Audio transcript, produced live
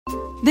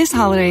This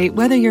holiday,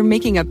 whether you're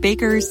making a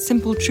Baker's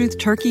Simple Truth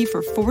turkey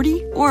for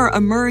 40 or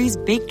a Murray's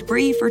Baked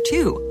Brie for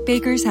 2,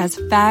 Baker's has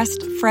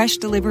fast, fresh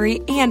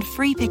delivery and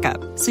free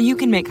pickup, so you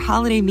can make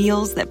holiday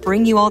meals that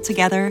bring you all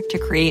together to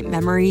create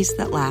memories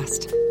that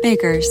last.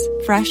 Baker's,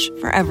 fresh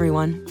for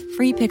everyone.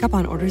 Free pickup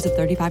on orders of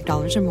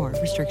 $35 or more.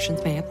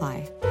 Restrictions may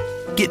apply.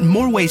 Get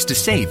more ways to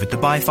save at the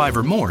Buy 5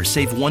 or More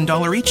Save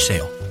 $1 each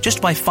sale.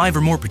 Just buy 5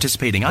 or more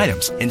participating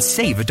items and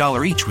save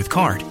 $1 each with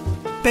card.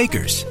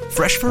 Baker's,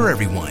 fresh for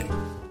everyone.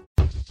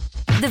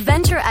 The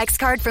Venture X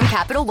card from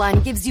Capital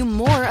One gives you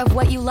more of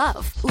what you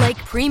love, like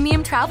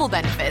premium travel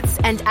benefits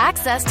and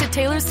access to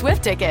Taylor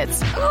Swift tickets.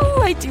 Oh,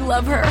 I do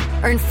love her.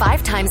 Earn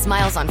 5 times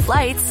miles on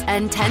flights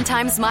and 10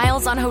 times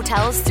miles on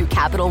hotels through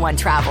Capital One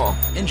Travel.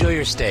 Enjoy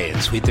your stay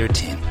in Suite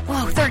 13.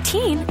 Whoa,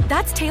 13?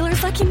 That's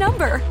Taylor's lucky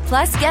number.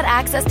 Plus, get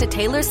access to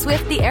Taylor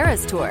Swift The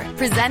Eras Tour,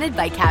 presented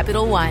by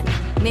Capital One.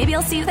 Maybe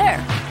I'll see you there.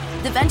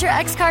 The Venture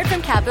X card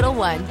from Capital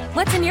One.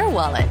 What's in your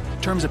wallet?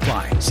 Terms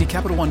apply. See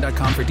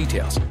CapitalOne.com for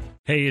details.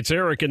 Hey, it's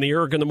Eric, and the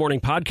Eric in the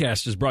Morning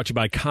podcast is brought to you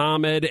by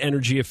ComEd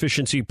Energy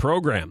Efficiency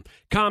Program.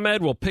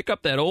 ComEd will pick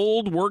up that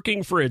old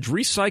working fridge,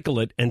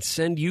 recycle it, and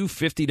send you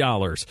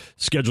 $50.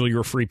 Schedule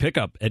your free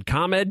pickup at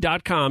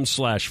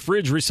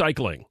ComEd.com/fridge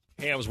recycling.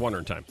 Hey, I was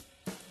wondering, time.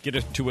 Get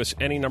it to us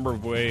any number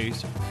of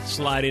ways.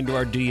 Slide into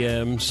our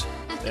DMs,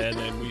 and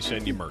then we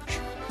send you merch.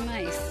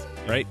 Nice.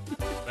 Right?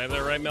 I have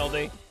that right,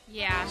 Melody?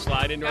 Yeah.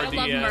 Slide into our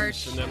DMs,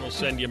 merch. and then we'll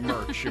send you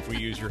merch if we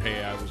use your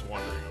Hey, I was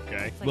wondering,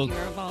 okay? It's like you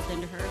were evolved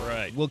into her.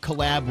 Right. We'll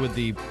collab with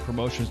the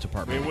promotions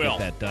department We will.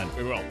 to get that done.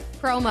 We will.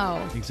 Promo.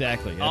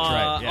 Exactly. That's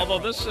right. Yeah. Although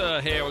this,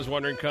 Hey, I was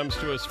wondering, comes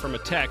to us from a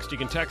text. You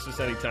can text us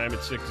anytime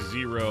at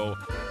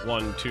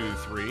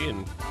 60123,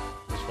 and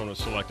this one was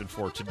selected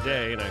for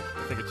today, and I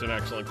think it's an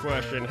excellent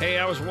question. Hey,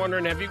 I was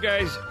wondering, have you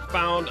guys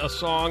found a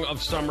song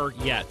of summer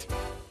yet?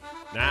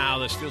 Now,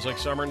 this feels like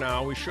summer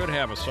now. We should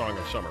have a song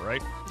of summer,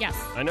 right? Yes.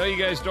 I know you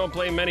guys don't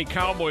play many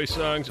cowboy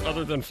songs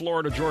other than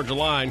Florida-Georgia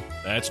Line.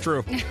 That's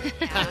true. They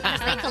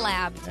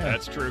collabed.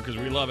 That's true, because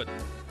we love it.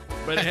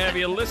 But have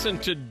you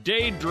listened to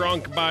Day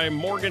Drunk by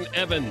Morgan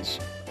Evans?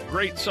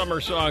 Great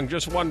summer song.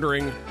 Just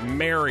wondering,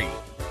 Mary.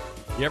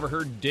 You ever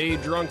heard Day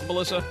Drunk,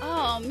 Melissa?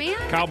 Oh, man.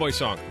 Cowboy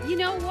song. You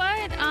know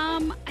what?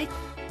 I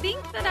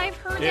think that I've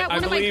heard that.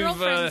 One of my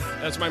girlfriends.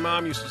 As my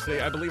mom used to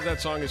say, I believe that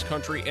song is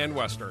country and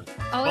western.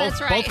 Oh, that's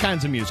right. Both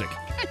kinds of music.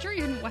 Country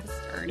and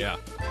western. Yeah.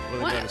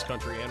 Really good is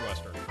country and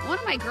western. One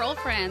of my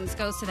girlfriends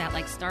goes to that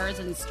Stars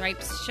and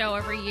Stripes show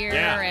every year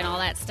and all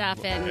that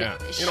stuff. And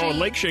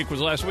Lake Shake was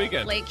last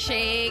weekend. Lake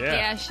Shake,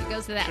 yeah, she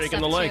goes to that Shaking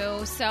stuff the lake.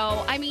 too.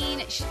 So, I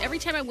mean, every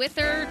time I'm with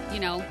her,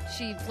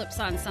 she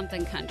flips on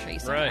something country.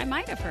 So I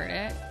might have heard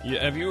it.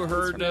 Yeah, have you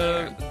heard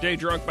Day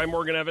Drunk by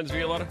Morgan Evans,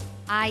 Violetta?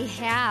 I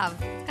have.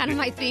 It's kind of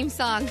my theme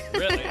song.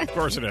 Really? Of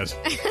course it is.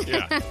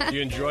 Yeah. Do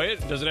you enjoy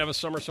it? Does it have a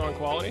summer song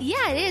quality?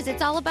 Yeah, it is.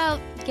 It's all about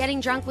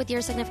getting drunk with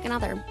your significant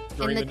other.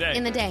 During the day.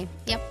 In the day.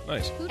 Yep.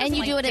 Nice. And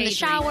you do it in the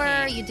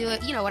shower. You do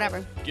it,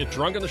 whatever. Get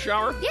drunk in the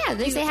shower? Yeah,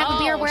 they say have a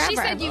beer wherever. She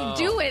said you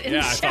do it in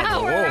the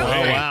shower. I thought,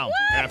 Oh, wow.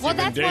 After Well, you've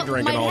been that's day what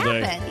drinking might all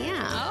day. happen.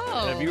 Yeah.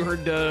 Oh. Have you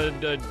heard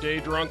Day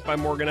Drunk by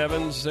Morgan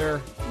Evans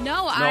there?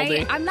 No,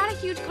 Melody? I'm not a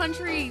huge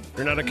country.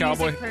 You're not a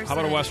cowboy? person. How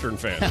about a western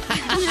fan?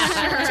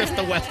 Just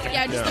the Western.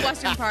 Yeah, just the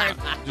western part.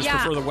 Just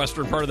prefer the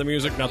western part of the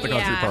music, not the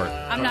country part.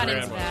 I'm not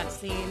Country into and that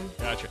scene.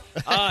 Gotcha.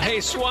 Hey,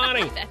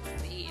 Swanee, That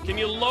scene. can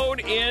you load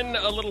in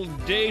a little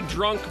Day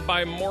Drunk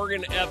by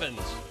Morgan Evans?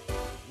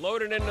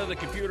 Load it into the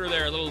computer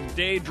there, a little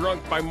Day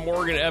Drunk by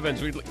Morgan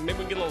Evans. Maybe we can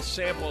get a little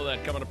sample of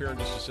that coming up here in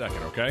just a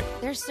second, okay?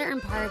 There's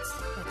certain parts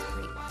that's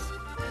pretty western.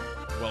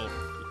 Well,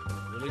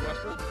 really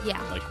western?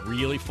 Yeah. Like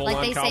really full-on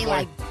Like they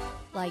cowboy?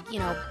 say, you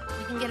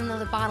can get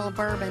another bottle of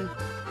bourbon.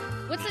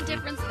 What's the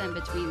difference then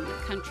between the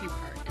country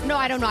part? And No, the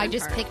I don't know. I western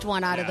just part? picked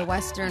one out of the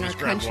western or Just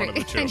grabbed country. one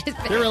of the two. I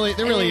just-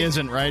 There really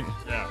isn't, right?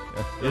 Yeah. Is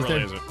There really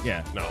there? isn't.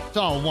 Yeah. No. It's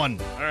all one.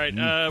 All right,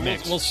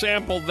 mix. we'll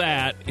sample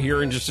that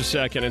here in just a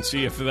second and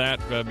see if that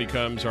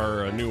becomes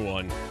our new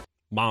one.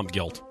 Mom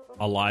guilt,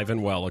 alive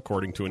and well,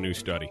 according to a new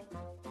study.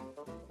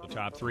 The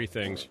top 3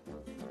 things,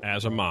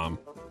 as a mom,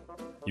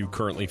 you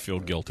currently feel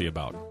guilty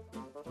about.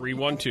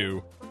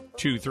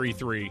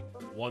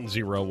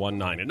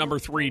 312-233-1019. At number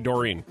 3,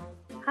 Doreen.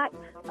 Hi.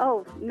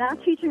 Oh,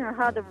 not teaching her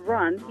how to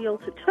run heel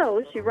to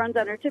toe. She runs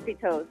on her tippy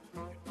toes.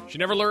 She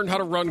never learned how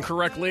to run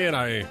correctly, and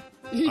I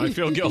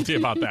feel guilty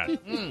about that.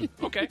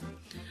 Okay.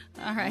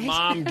 All right.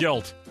 Mom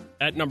guilt.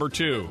 At number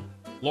 2,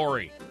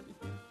 Lori.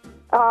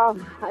 Oh,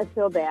 I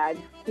feel bad.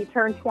 He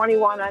turned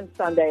 21 on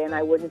Sunday, and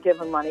I wouldn't give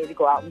him money to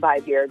go out and buy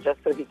beer just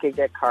so he could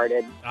get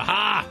carded.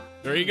 Aha!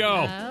 There you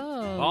go.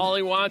 Oh. All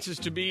he wants is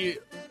to be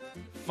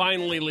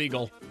finally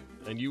legal,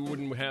 and you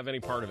wouldn't have any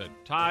part of it.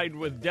 Tied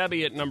with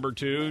Debbie at number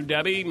 2.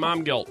 Debbie,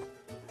 mom guilt.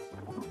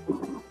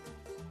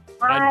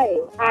 Hi.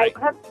 I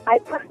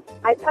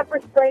pepper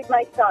sprayed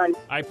my son.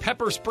 I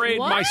pepper sprayed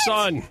What? my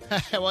son.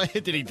 Well,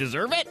 did he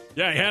deserve it?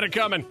 Yeah, he had it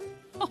coming.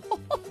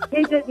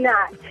 He did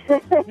not.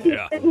 He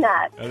Yeah. did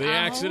not. The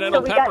accidental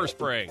So we pepper got-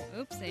 spraying.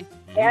 Oopsie.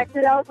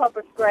 Accidental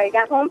pepper spray.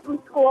 Got home from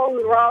school.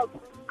 We were all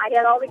I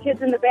had all the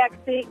kids in the back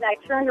seat, and I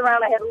turned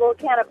around. I had a little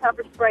can of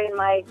pepper spray on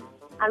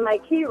my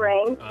key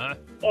ring,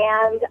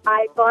 and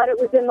I thought it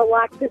was in the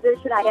locked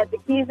position. I had the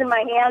keys in my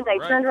hand. I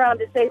turned around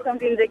to say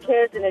something to the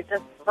kids, and it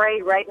just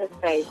sprayed right in his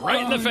face.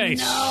 Right in the face.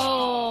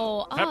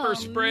 No. Pepper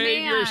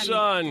sprayed your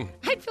son.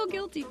 I'd feel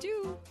guilty,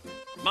 too.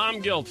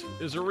 Mom guilt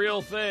is a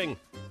real thing.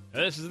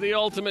 This is the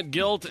ultimate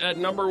guilt at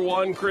number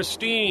 1,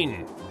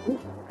 Christine.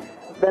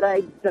 But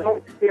I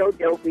don't feel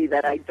guilty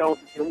that I don't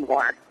do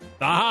more.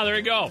 Aha, there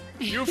you go.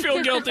 You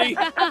feel guilty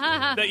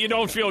that you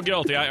don't feel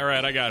guilty. All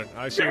right, I got it.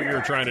 I see what you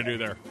were trying to do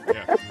there.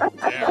 Yeah,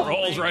 it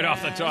rolls right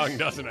off the tongue,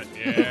 doesn't it?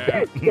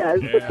 Yeah. Yes.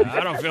 Yeah, I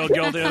don't feel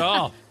guilty at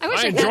all.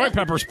 I enjoy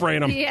pepper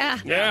spraying them. Yeah.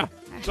 Yeah.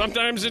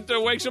 Sometimes it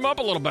wakes them up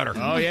a little better.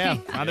 Oh, yeah.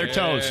 On their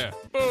toes. Yeah.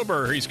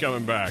 Boober, he's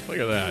coming back. Look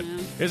at that. Yeah.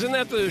 Isn't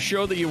that the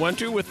show that you went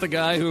to with the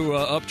guy who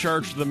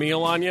upcharged the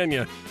meal on you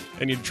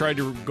and you tried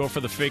to go for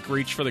the fake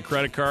reach for the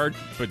credit card,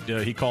 but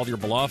he called your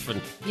bluff and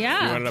you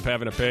ended up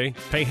having to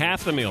pay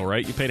half the meal,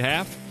 right? You paid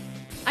half?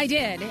 I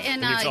did.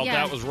 And he felt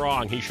that was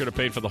wrong. He should have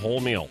paid for the whole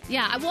meal.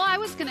 Yeah, well, I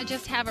was going to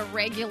just have a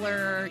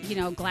regular,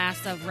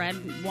 glass of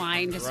red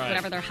wine, just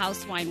whatever their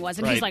house wine was.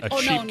 And he's like, a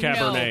cheap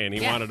Cabernet, and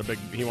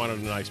he wanted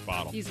a nice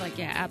bottle. He's like,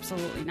 yeah,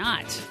 absolutely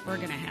not. We're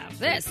going to have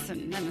this,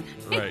 and then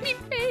make me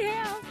pay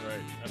half.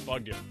 Right, that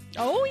bugged you.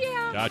 Oh,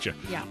 yeah. Gotcha.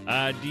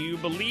 Yeah. Do you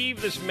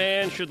believe this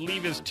man should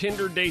leave his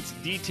Tinder date's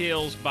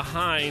details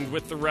behind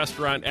with the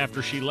restaurant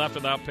after she left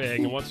without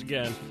paying? And once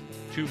again,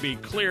 to be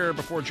clear,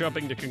 before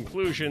jumping to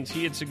conclusions,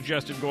 he had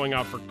suggested going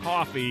out for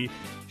coffee.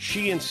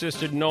 She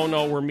insisted,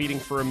 no, we're meeting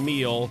for a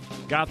meal.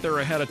 Got there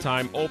ahead of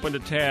time, opened a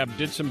tab,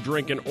 did some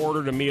drinking,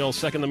 ordered a meal.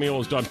 Second the meal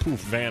was done,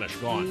 poof,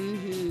 vanished, gone.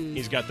 Mm-hmm.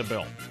 He's got the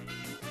bill.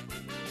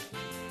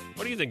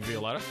 What do you think,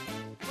 Violetta?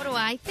 What do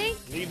I think?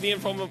 Leave the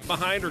info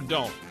behind or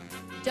don't?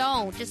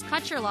 Don't. Just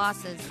cut your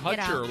losses.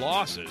 Cut your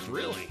losses,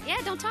 really? Yeah,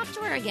 don't talk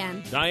to her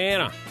again.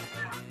 Diana?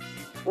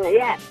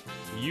 Yes.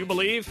 You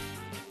believe?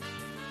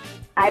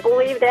 I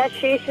believe that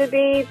she should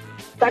be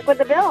stuck with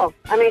the bill.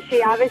 I mean,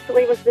 she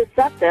obviously was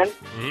deceptive.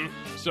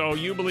 Mm-hmm. So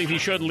you believe he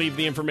should leave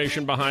the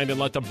information behind and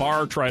let the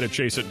bar try to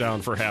chase it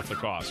down for half the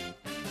cost?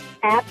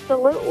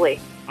 Absolutely.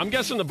 I'm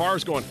guessing the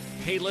bar's going,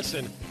 hey,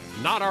 listen,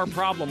 not our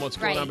problem what's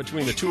going on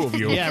between the two of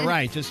you. Yeah,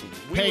 right. Just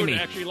pay me. We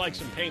would actually like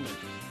some payment.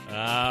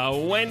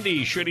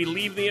 Wendy, should he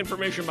leave the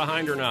information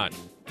behind or not?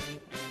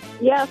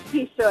 Yes,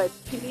 he should.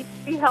 He needs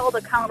to be held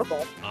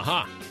accountable.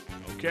 Aha.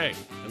 Okay.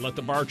 And let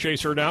the bar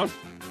chase her down?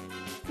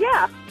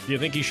 Yeah. Do you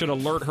think he should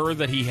alert her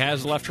that he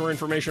has left her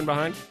information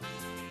behind?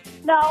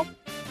 No.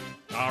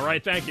 All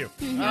right, thank you.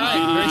 All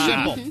right,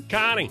 very simple.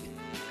 Connie.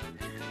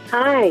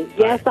 Hi.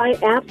 Yes, I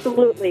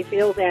absolutely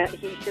feel that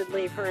he should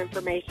leave her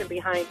information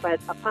behind. But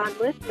upon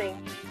listening,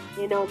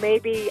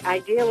 maybe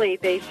ideally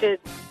they should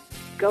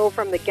go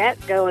from the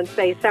get-go and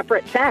say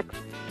separate checks.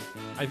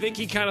 I think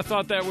he kind of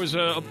thought that was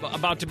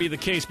about to be the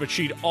case, but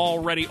she'd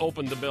already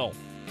opened the bill.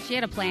 She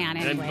had a plan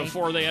anyway. And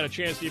before they had a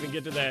chance to even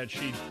get to that,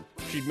 she'd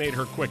made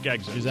her quick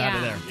exit. She's out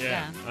of there.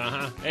 Yeah.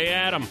 Uh-huh. Hey,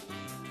 Adam.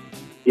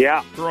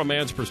 Yeah. Throw a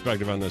man's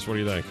perspective on this. What do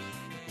you think?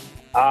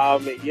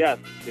 Yes,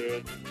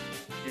 dude.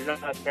 You're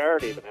not a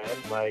charity,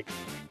 man.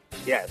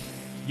 Yes.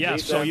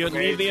 Yes, so you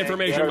leave the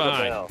information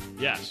behind.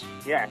 Yes.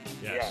 Yes,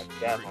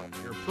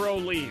 definitely. You're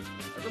pro-leave.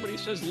 Everybody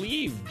says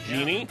leave,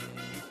 Jeannie.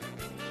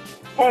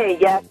 Hey,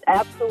 yes,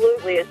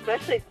 absolutely.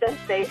 Especially since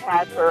they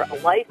had her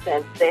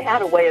license, they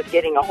had a way of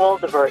getting a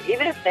hold of her,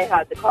 even if they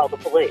had to call the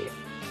police.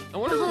 I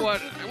wonder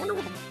what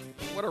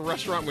a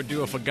restaurant would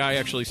do if a guy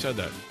actually said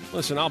that.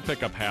 Listen, I'll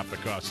pick up half the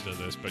cost of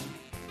this, but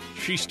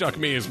she stuck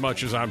me as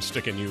much as I'm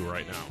sticking you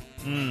right now.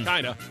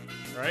 Kinda,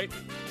 right?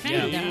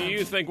 Kinda.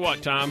 You think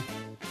what, Tom?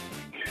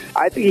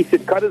 I think he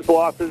should cut his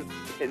losses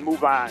and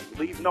move on.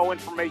 Leave no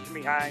information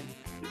behind.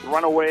 Just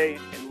run away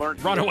and learn.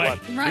 Run away.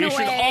 He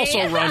should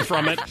also run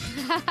from it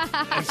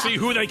and see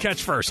who they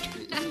catch first.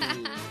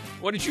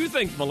 What did you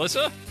think,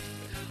 Melissa?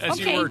 As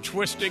you were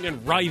twisting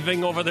and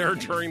writhing over there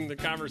during the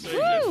conversation.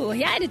 Woo,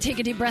 yeah, I had to take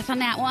a deep breath on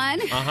that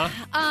one. Uh-huh.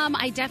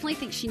 I definitely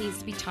think she needs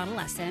to be taught a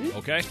lesson.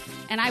 Okay.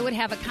 And I would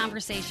have a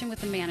conversation with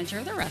the manager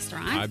of the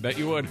restaurant. I bet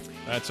you would.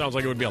 That sounds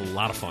like it would be a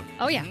lot of fun.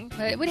 Oh, yeah.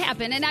 It would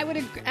happen. And I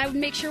would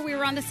make sure we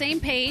were on the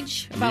same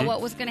page about what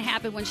was going to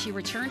happen when she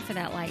returned for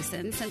that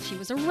license, and she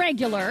was a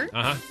regular,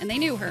 and they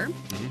knew her.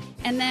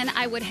 And then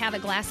I would have a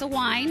glass of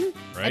wine,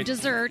 a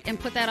dessert, and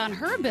put that on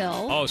her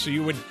bill. Oh, so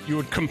you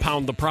would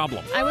compound the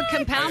problem. I would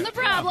compound the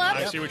problem.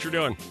 I see what you're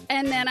doing.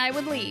 And then I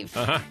would leave.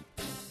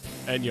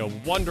 And you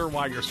wonder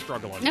why you're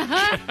struggling.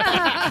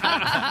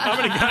 How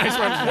many guys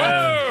went,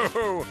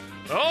 whoa,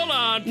 hold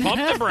on,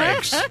 pump the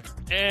brakes.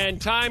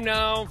 And time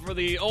now for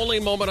the only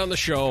moment on the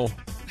show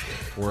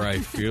where I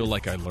feel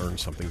like I learned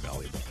something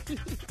valuable.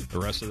 The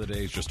rest of the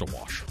day is just a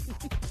wash.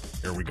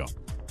 Here we go.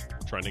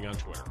 Trending on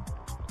Twitter.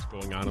 What's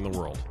going on in the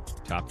world?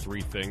 Top 3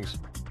 things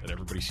that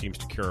everybody seems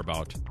to care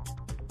about.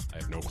 I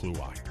have no clue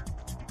why.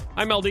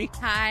 Hi, Meldy.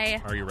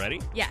 Hi. Are you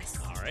ready? Yes.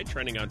 All right,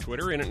 trending on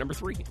Twitter, in at number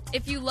 3.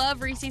 If you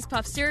love Reese's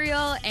Puff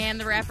cereal and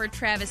the rapper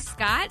Travis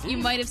Scott, you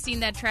might have seen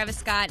that Travis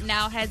Scott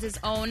now has his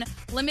own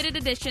limited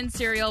edition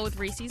cereal with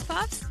Reese's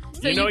Puffs.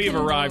 So you know you've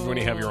can- arrived when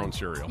you have your own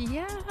cereal.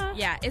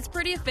 Yeah, it's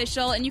pretty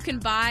official, and you can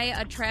buy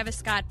a Travis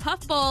Scott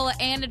Puff Bowl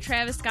and a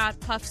Travis Scott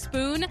Puff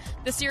Spoon.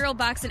 The cereal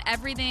box and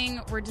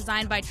everything were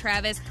designed by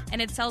Travis,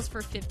 and it sells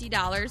for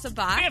 $50 a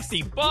box.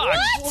 $50? What?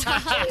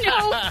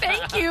 No,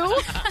 thank you.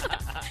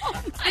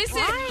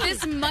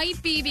 This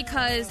might be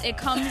because it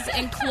comes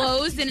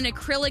enclosed in an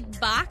acrylic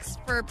box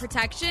for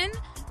protection.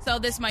 So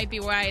this might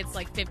be why it's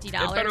like $50. It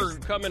better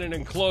come in an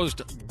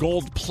enclosed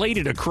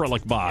gold-plated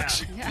acrylic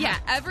box. Yeah,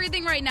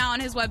 everything right now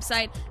on his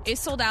website is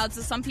sold out,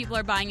 so some people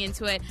are buying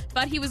into it.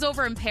 But he was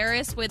over in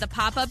Paris with a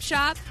pop-up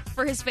shop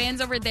for his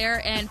fans over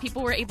there, and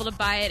people were able to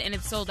buy it, and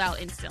it sold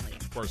out instantly.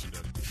 Of course it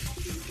did.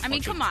 I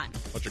mean, come on.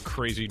 Bunch of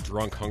crazy,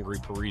 drunk, hungry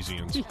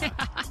Parisians.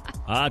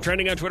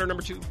 Trending on Twitter,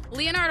 number 2.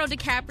 Leonardo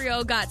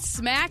DiCaprio got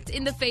smacked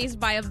in the face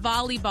by a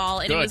volleyball,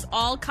 and Good. it was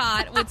all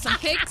caught with some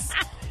pics.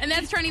 And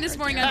that's trending this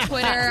morning on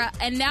Twitter.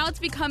 And now it's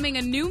becoming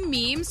a new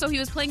meme. So he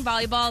was playing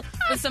volleyball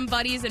with some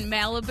buddies in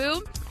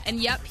Malibu.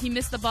 And, yep, he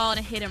missed the ball and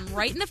it hit him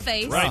right in the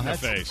face. Right in the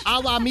face. A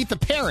la Meet the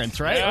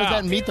Parents, right? Yeah. Was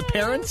that Meet the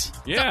Parents?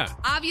 Yeah. So,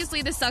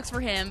 obviously, this sucks for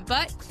him.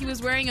 But he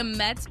was wearing a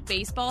Mets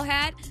baseball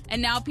hat.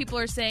 And now people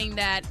are saying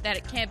that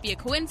it can't be a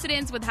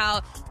coincidence with how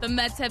the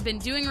Mets have been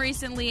doing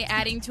recently,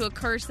 adding to a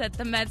curse that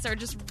the Mets are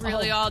just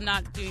really all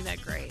not doing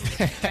that great.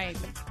 Right.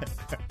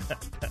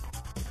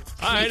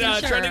 All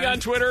right, trending on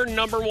Twitter,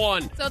 number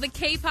 1. So the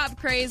K-pop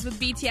craze with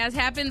BTS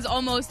happens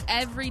almost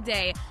every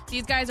day.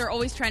 These guys are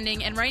always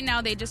trending, and right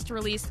now they just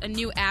released a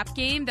new app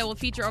game that will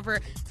feature over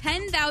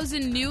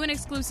 10,000 new and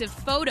exclusive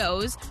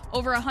photos,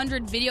 over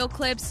 100 video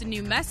clips,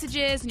 new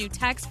messages, new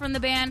text from the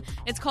band.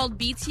 It's called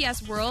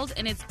BTS World,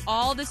 and it's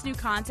all this new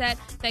content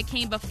that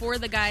came before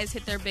the guys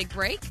hit their big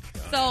break.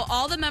 So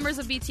all the members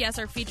of BTS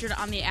are featured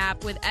on the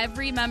app, with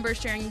every member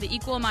sharing the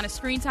equal amount of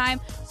screen time,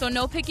 so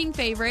no picking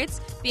favorites.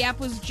 The app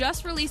was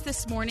just released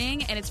this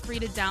morning, and it's free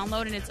to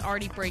download, and it's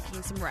already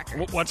breaking some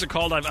records. What's it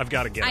called? I've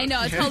got to get it. I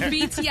know. It's called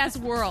BTS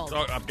World.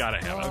 Oh, I've got to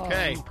have it.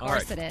 Okay. Of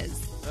course it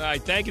is. All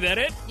right, thank you. That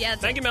it? Yeah.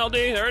 Thank you,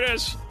 Melody. There it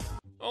is.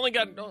 Only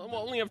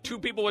have 2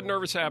 people with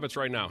nervous habits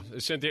right now.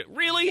 Cynthia,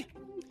 really?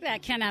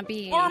 That cannot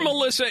be. Or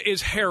Melissa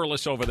is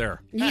hairless over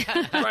there.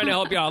 Trying to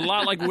help you out. A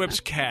lot like Whip's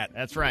cat.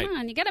 That's right. Come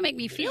on, you got to make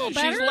me feel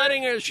better. She's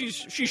letting her, she's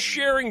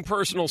sharing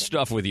personal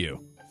stuff with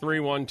you.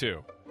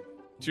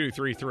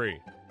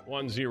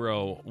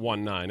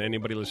 312-233-1019.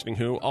 Anybody listening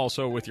who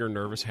also with your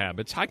nervous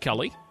habits. Hi,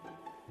 Kelly.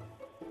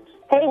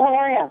 Hey, how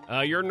are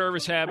you? Your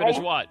nervous habit is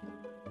what?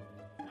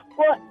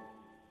 Well,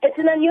 it's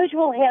an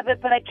unusual habit,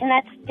 but I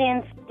cannot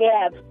stand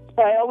scabs,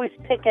 so I always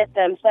pick at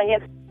them. So I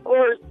have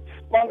spurs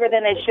longer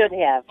than I should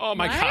have. Oh,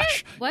 my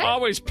gosh. What?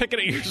 Always picking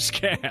at your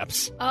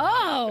scabs.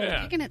 Oh,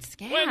 Yeah. picking at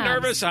scabs. When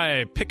nervous,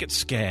 I pick at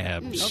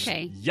scabs.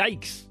 Okay.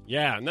 Yikes.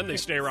 Yeah, and then they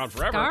stay around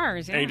forever.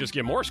 Scars, And you yeah. just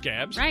get more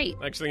scabs. Right.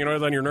 Next thing you know,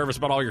 then you're nervous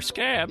about all your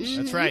scabs.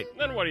 That's right.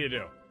 Then what do?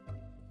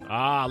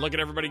 Look at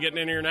everybody getting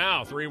in here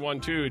now.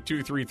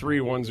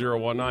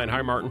 312-233-1019.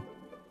 Hi, Martin.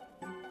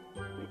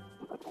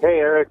 Hey,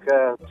 Eric.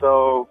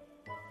 So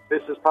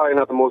this is probably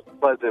not the most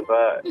pleasant,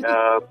 but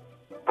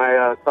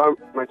my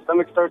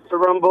stomach starts to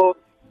rumble,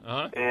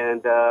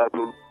 and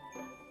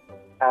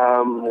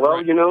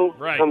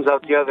Right. comes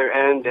out the other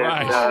end, and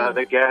Right.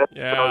 the gas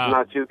Yeah. smells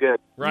not too good.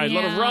 Right,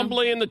 little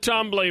rumbly and the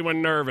tumbly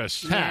when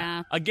nervous.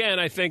 Yeah. Again,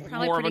 I think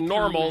Probably more of a pretty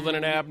normal common. than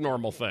an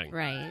abnormal thing.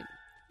 Right.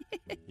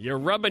 You're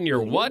rubbing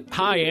your what?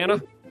 Hi, Anna.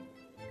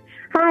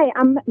 Hi,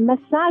 I'm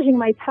massaging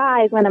my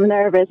thighs when I'm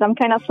nervous. I'm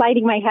kind of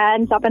sliding my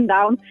hands up and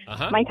down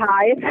my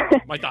thighs.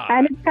 My thigh.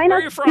 And it's kind Where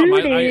of are you from?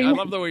 soothing. I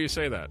love the way you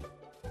say that.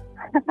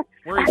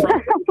 Where are you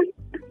from?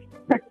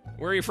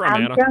 Where are you from,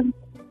 Anna?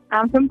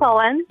 I'm from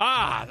Poland.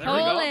 Ah, there we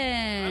go.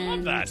 I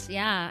love that.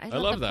 Yeah, I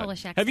love that. the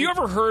Polish accent. Have you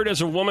ever heard,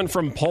 as a woman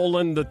from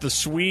Poland, that the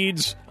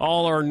Swedes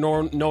all are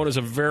known as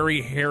a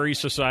very hairy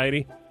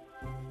society?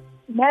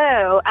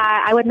 No,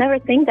 I would never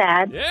think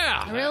that.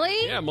 Yeah.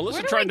 Really? Yeah, Melissa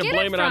Where do trying I to get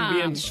blame it on from?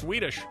 being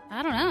Swedish.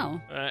 I don't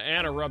know.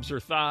 Anna rubs her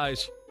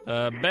thighs.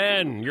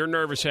 Ben, your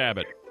nervous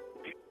habit.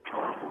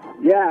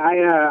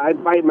 Yeah, I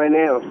bite my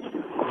nails.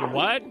 You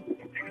what?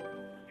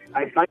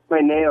 I bite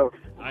my nails.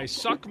 I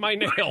suck my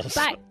nails.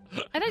 Bite.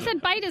 I thought I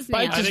said bite his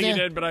nails. I think you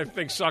did, but I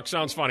think suck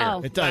sounds funnier. Oh.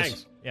 It does.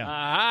 Thanks. Yeah.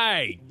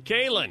 Hi,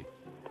 Kaylin.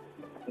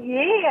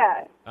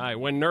 Yeah. Hi,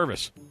 when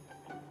nervous.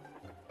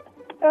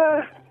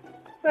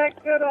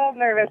 That good old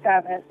nervous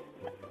habit.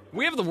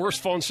 We have the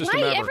worst phone system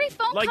Right, ever. every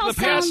phone like call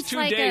the past sounds 2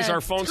 like days, a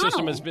our phone system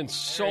tunnel. has been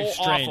so Very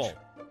strange. awful.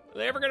 Are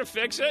they ever going to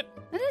fix it?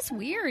 That is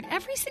weird.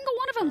 Every single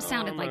one of them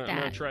sounded like I'm going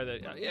to that. try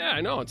that. Yeah,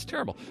 I know. It's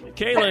terrible.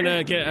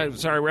 Kaylin,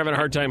 sorry, we're having a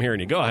hard time hearing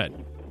you. Go ahead.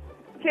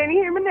 Can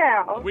you hear me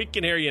now? We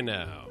can hear you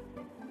now.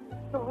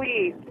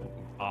 Sweet.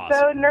 Awesome.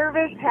 So,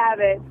 nervous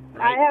habit.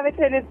 I have a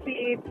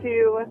tendency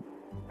to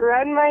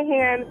run my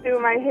hand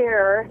through my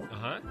hair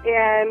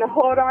and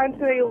hold on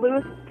to a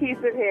loose piece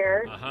of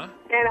hair,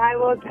 and I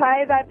will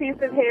tie that piece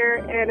of hair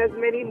in as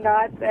many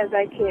knots as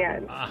I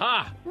can.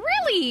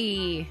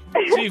 Really?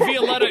 See,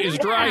 Violetta is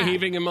dry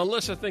heaving, and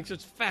Melissa thinks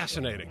it's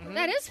fascinating.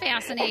 That is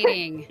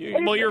fascinating.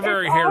 Well, you're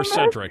very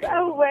hair-centric. It's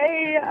a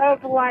way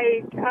of,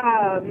 like,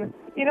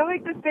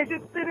 like the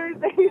fidget spinners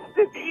they used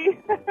to be.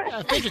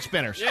 Fidget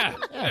spinners. Yeah,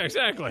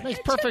 exactly. Makes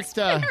perfect.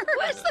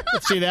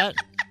 Let's see that.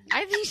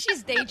 I think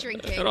she's day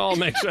drinking. It all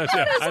makes sense.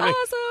 Yeah. That is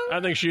awesome.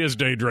 I think she is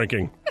day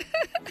drinking.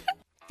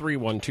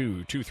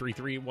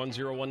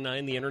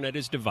 312-233-1019. The internet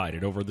is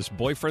divided over this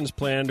boyfriend's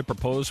plan to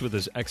propose with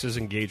his ex's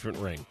engagement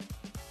ring.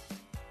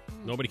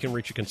 Nobody can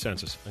reach a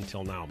consensus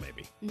until now,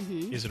 maybe.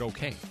 Mm-hmm. Is it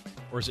okay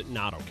or is it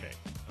not okay?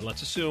 And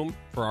let's assume,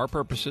 for our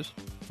purposes,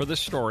 for this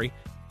story,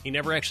 he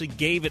never actually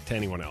gave it to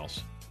anyone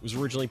else. It was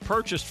originally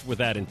purchased with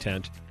that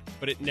intent,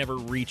 but it never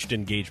reached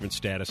engagement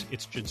status.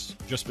 It's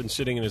just been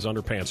sitting in his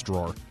underpants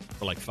drawer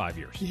for like 5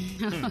 years.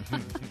 And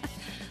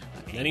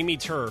then he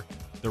meets her,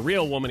 the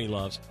real woman he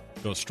loves,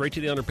 goes straight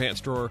to the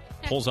underpants drawer,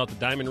 pulls out the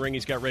diamond ring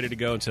he's got ready to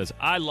go, and says,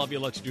 I love you,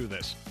 let's do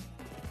this.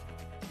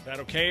 Is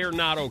that okay or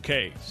not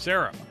okay?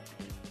 Sarah?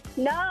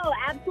 No,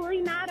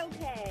 absolutely not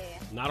okay.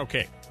 Not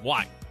okay.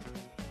 Why?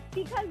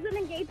 Because an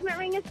engagement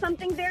ring is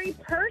something very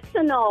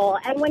personal.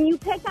 And when you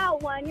pick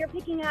out one, you're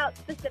picking out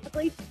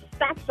specifically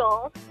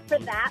special for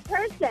that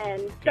person.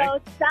 Okay. So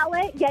sell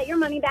it, get your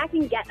money back,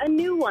 and get a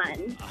new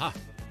one.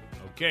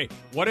 Okay.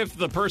 What if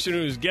the person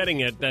who's getting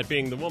it, that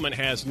being the woman,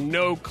 has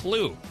no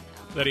clue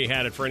that he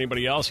had it for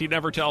anybody else? He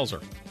never tells her.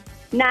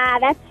 Nah,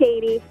 that's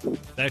shady.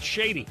 That's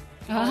shady.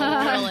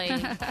 Really?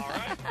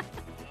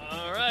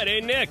 All right.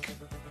 Hey, Nick.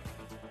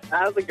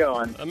 How's it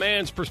going? A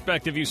man's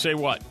perspective, you say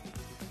what?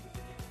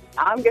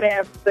 I'm going to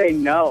have to say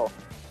no.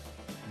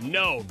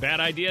 No. Bad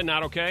idea,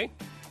 not okay?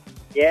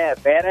 Yeah,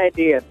 bad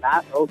idea,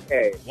 not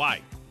okay. Why?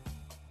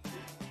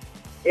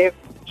 If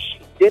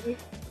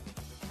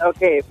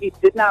he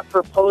did not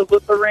propose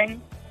with the ring,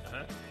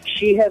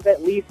 she has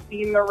at least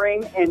seen the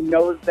ring and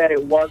knows that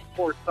it was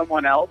for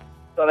someone else,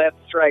 so that's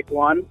strike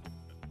one.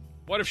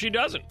 What if she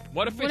doesn't?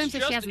 What if it's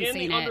just in the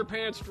seen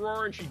underpants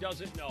drawer and she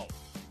doesn't know?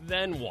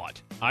 Then what?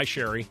 Hi,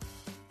 Sherry.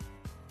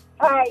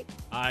 Hi.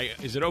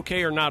 Is it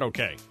okay or not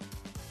okay?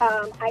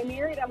 I'm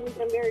married. We've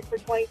been married for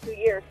 22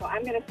 years, so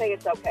I'm going to say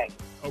it's okay.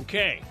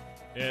 Okay.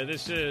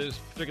 This is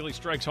particularly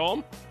strikes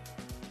home?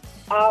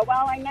 Well,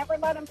 I never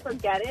let him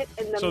forget it.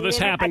 So this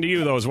happened to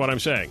you, though, is what I'm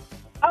saying.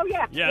 Oh,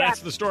 yeah. Yeah,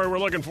 that's the story we're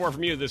looking for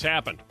from you. This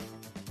happened.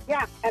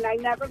 Yeah, and I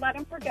never let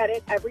him forget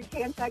it. Every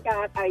chance I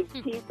got, I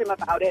teased him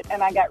about it,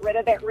 and I got rid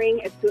of that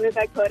ring as soon as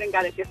I could and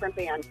got a different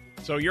band.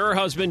 So your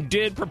husband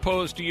did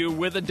propose to you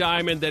with a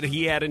diamond that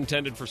he had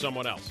intended for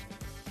someone else?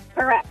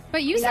 Correct.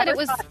 But you said it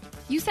was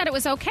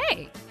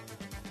okay.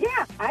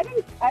 Yeah, I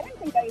didn't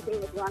think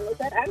anything was wrong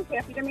with it. I was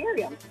happy to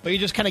marry him. But you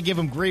just kind of give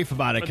him grief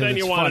about it but because then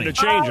it's you wanted funny.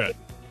 to change it.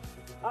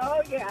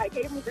 Oh, yeah, I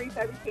gave him grief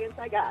every chance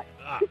I got.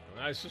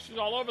 She's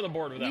all over the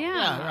board with that.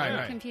 Yeah, Right.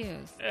 I'm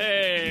confused.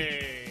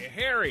 Hey,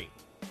 Harry.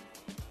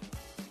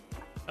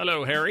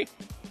 Hello, Harry.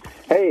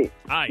 Hey.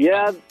 Hi.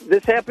 Yeah,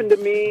 this happened to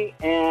me,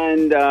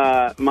 and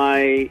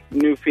my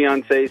new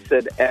fiance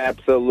said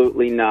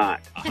absolutely not.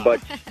 But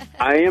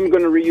I am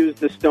going to reuse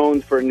the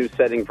stones for a new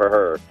setting for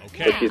her.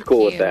 Okay. So she's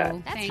cool with that.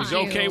 She's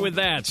okay with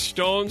that.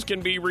 Stones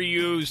can be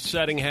reused.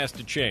 Setting has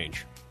to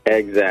change.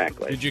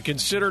 Exactly. Did you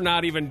consider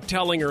not even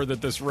telling her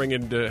that this ring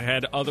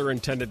had other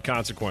intended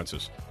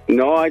consequences?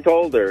 No, I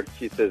told her.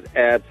 She says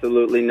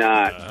absolutely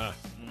not.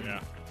 Yeah.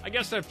 I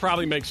guess that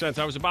probably makes sense.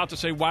 I was about to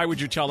say, why would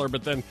you tell her?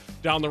 But then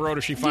down the road,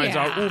 if she finds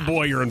out, oh,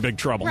 boy, you're in big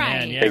trouble. Right.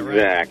 Man, yeah,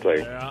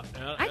 Exactly. Right.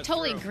 Yeah, I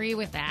totally agree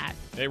with that.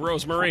 Hey,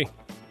 Rosemary.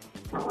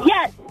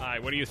 Yes, Hi,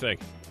 what do you think?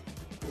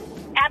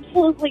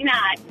 absolutely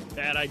not.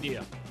 Bad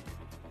idea.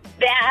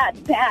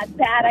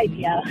 Bad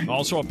idea.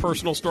 Also a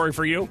personal story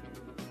for you?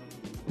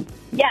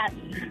 Yes.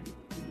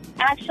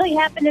 Actually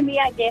happened to me.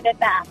 I gave it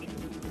back.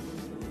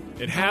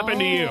 It happened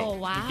to you.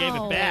 Wow. You gave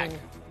it back.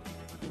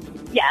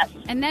 Yes.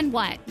 And then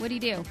what? What do you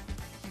do?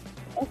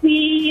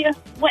 We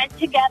went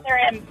together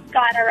and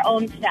got our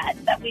own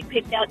set that we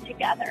picked out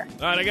together.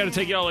 All right, I got to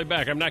take you all the way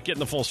back. I'm not getting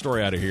the full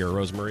story out of here,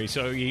 Rosemary.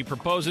 So he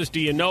proposes. Do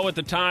you know at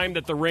the time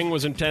that the ring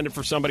was intended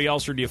for somebody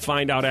else, or do you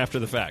find out after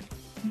the fact?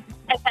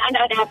 I found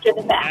out after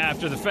the fact.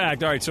 After the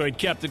fact. All right, so he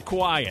kept it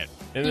quiet.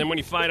 And then when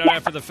you find out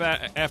after the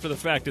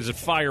fact, is it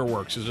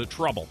fireworks? Is it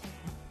trouble?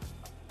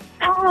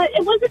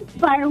 It wasn't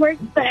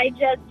fireworks, but I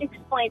just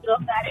explained to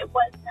him that it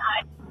was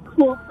not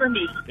cool for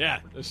me. Yeah,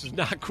 this is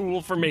not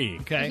cool for me.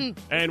 Okay.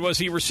 And was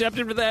he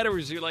receptive to that, or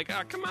was he like,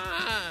 oh, come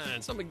on,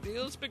 it's no big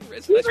deal, it's a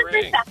nice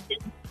ring?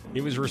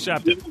 He was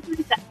receptive.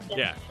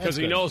 Yeah, because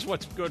he knows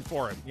what's good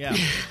for him. Yeah.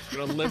 He's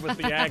going to live with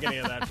the agony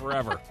of that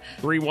forever.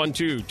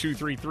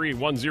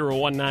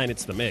 312-233-1019,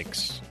 it's The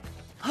Mix.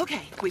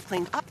 Okay, we've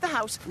cleaned up the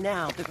house,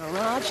 now the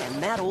garage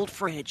and that old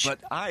fridge. But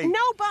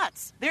No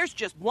buts! There's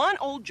just one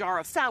old jar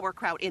of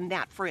sauerkraut in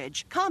that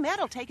fridge. ComEd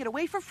will take it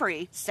away for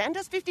free, send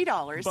us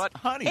 $50. But,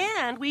 honey...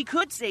 And we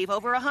could save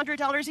over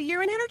 $100 a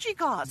year in energy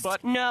costs.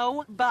 But...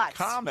 No buts.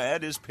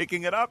 ComEd is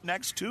picking it up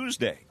next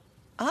Tuesday.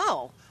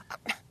 Oh...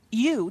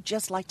 You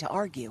just like to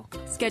argue.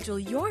 Schedule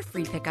your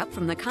free pickup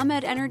from the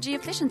ComEd Energy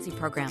Efficiency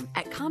Program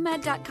at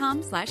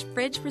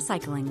ComEd.com/fridge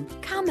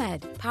recycling.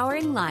 ComEd,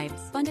 powering lives.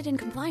 Funded in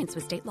compliance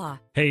with state law.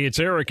 Hey, it's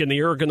Eric, and the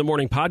Eric in the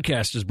Morning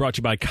podcast is brought to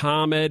you by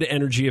ComEd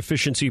Energy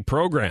Efficiency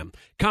Program.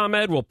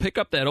 ComEd will pick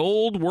up that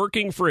old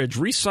working fridge,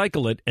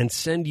 recycle it, and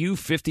send you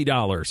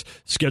 $50.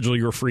 Schedule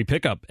your free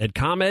pickup at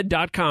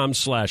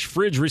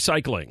ComEd.com/fridge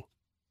recycling.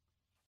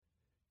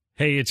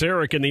 Hey, it's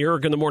Eric, and the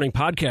Eric in the Morning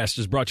podcast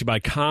is brought to you by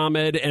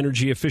ComEd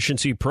Energy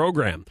Efficiency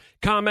Program.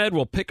 ComEd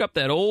will pick up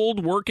that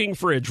old working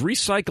fridge,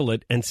 recycle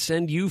it, and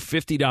send you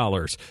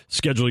 $50.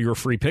 Schedule your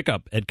free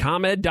pickup at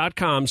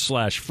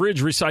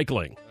ComEd.com/fridge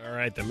recycling. All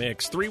right, the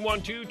mix,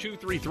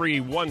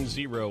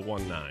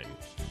 312-233-1019.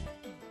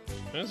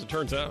 As it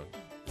turns out,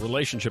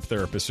 relationship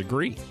therapists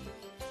agree.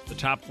 The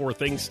top 4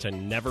 things to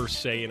never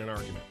say in an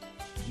argument.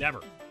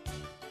 Never.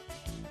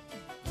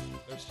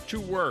 There's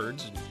 2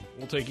 words.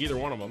 We'll take either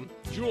one of them.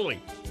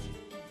 Julie.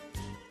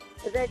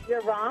 Is that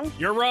you're wrong?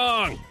 You're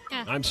wrong.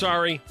 I'm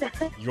sorry.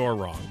 You're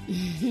wrong.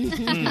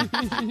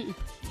 I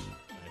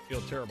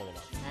feel terrible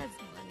about that. That's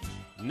funny.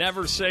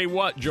 Never say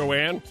what,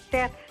 Joanne?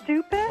 That's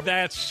stupid?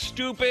 That's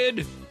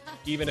stupid.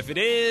 Even if it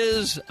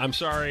is, I'm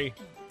sorry,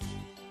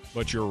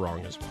 but you're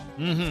wrong as well.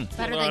 Mm-hmm.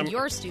 Better than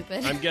you're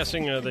stupid. I'm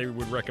guessing they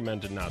would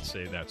recommend to not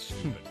say that's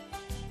stupid.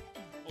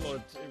 Although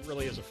it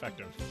really is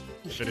effective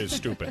if it is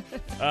stupid.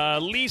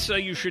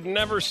 Lisa, you should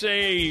never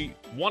say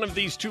one of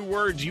these 2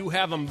 words. You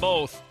have them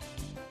both.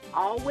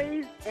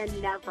 Always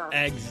and never.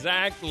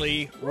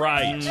 Exactly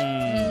right.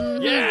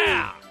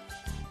 Yeah.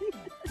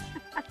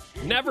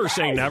 Never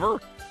say never.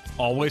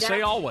 Always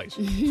say always.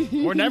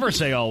 Or never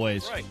say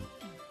always. Right.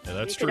 Yeah,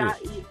 that's you true.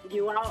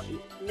 You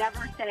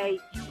never say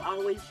you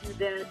always do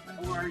this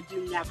or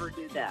you never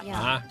do this.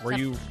 Yeah. Were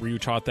you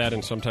taught that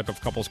in some type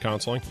of couples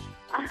counseling?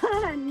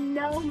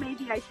 No,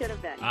 maybe I should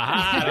have been.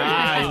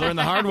 You learned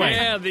the hard way.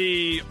 Yeah,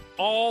 the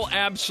all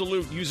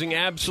absolute, using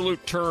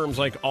absolute terms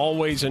like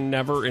always and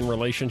never in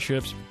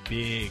relationships,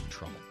 big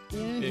trouble.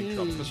 Big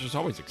trouble, because there's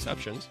always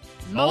exceptions.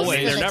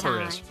 Always. There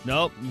never is.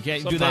 Nope, you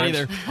can't do that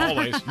either.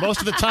 Always. Most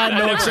of the time, That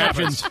no never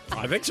exceptions. happens.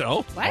 I think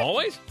so. What?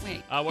 Always?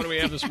 Wait. What do we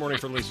have this morning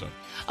for Lisa?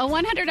 A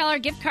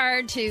 $100 gift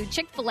card to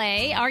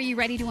Chick-fil-A. Are you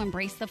ready to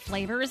embrace the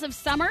flavors of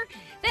summer?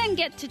 Then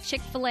get to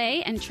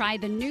Chick-fil-A and try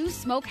the new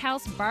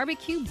Smokehouse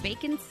Barbecue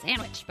Bacon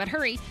Sandwich. But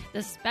hurry,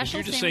 the special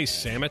Did you just say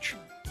sandwich?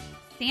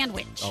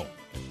 sandwich. Oh.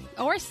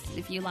 Or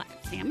if you like,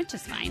 sandwich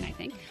is fine, I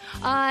think.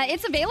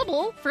 It's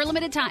available for a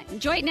limited time.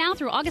 Enjoy it now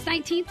through August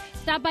 19th.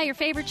 Stop by your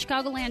favorite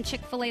Chicagoland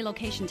Chick-fil-A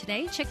location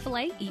today.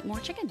 Chick-fil-A, eat more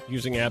chicken.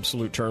 Using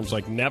absolute terms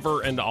like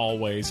never and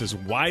always is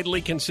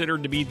widely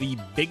considered to be the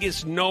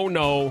biggest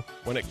no-no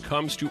when it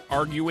comes to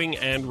arguing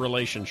and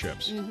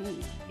relationships. Mm-hmm.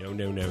 No,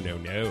 no, no, no,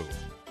 no.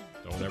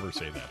 Don't ever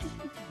say that.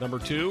 Number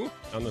 2,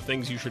 on the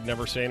things you should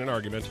never say in an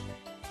argument,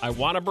 I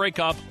want to break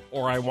up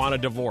or I want a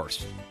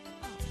divorce.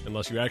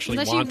 Unless you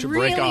actually want to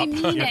break up.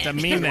 You have to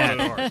mean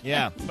that.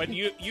 Yeah. But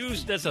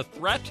used as a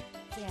threat?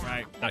 Yeah,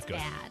 Right. Not good.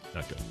 bad.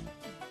 Not good.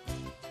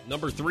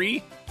 Number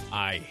 3,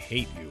 I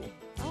hate you.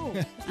 Oh.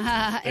 They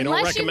don't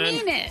Unless recommend.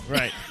 you mean it.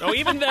 Right. Oh,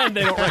 even then,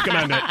 they don't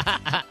recommend it.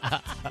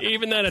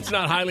 Even then, it's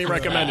not highly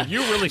recommended.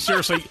 You really,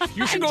 seriously,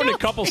 you should go into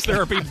couples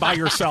therapy by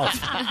yourself.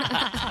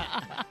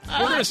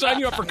 We're going to sign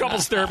you up for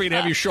couples therapy and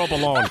have you show up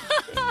alone.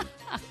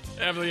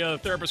 Have the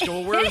therapist go,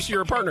 well, where's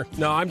your partner?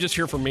 No, I'm just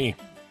here for me.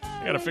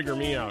 I got to figure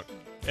me out.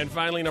 And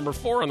finally, number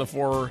 4 on the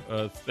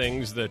 4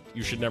 things that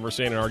you should never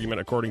say in an argument,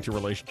 according to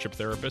relationship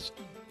therapists,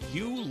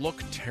 you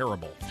look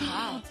terrible.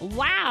 Wow.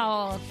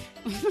 Oh,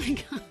 my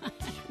God.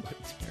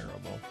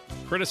 Terrible.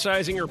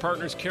 Criticizing your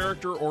partner's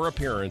character or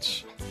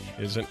appearance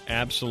is an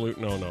absolute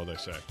no-no, they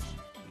say.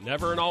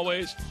 Never and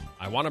always,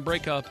 I want to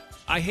break up,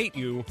 I hate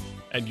you,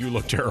 and you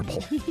look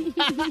terrible.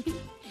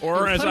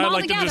 Or, as I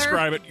like to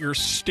describe it, your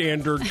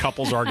standard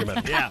couples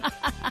argument. Yeah.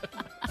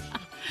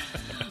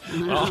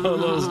 All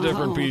of those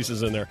different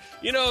pieces in there.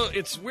 You know,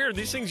 it's weird.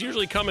 These things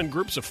usually come in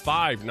groups of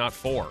 5, not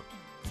 4.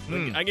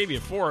 Like, I gave you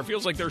 4. It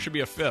feels like there should be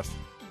a 5th.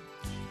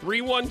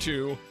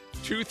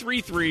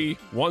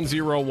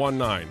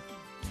 312-233-1019.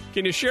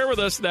 Can you share with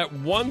us that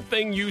one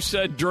thing you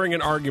said during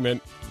an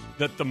argument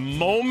that the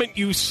moment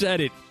you said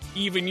it,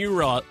 even you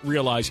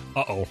realize,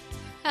 uh-oh.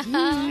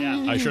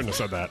 Yeah. I shouldn't have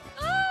said that.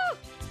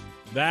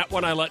 That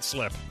one I let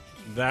slip.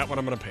 That one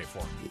I'm going to pay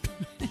for.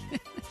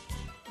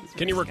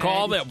 Can you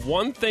recall that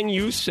one thing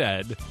you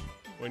said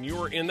when you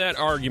were in that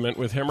argument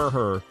with him or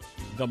her,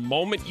 the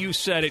moment you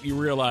said it, you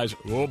realize,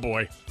 oh,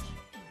 boy,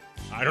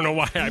 I don't know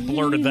why I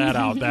blurted that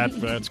out.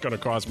 That's going to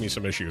cause me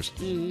some issues.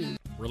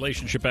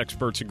 Relationship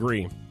experts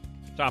agree.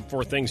 Top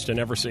 4 things to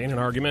never say in an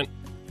argument.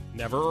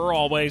 Never or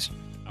always.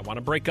 I want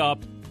to break up.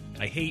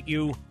 I hate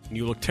you. And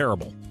you look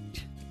terrible.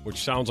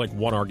 Which sounds like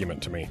one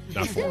argument to me,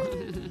 not 4.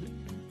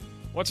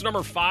 What's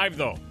number 5,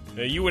 though?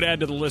 You would add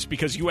to the list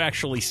because you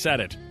actually said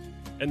it.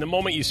 And the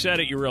moment you said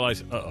it, you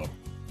realize, uh-oh,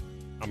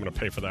 I'm going to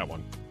pay for that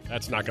one.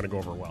 That's not going to go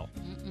over well.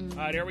 All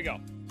right, here we go.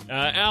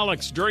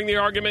 Alex, during the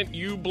argument,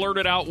 you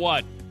blurted out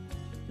what?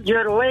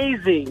 You're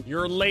lazy.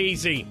 You're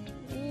lazy.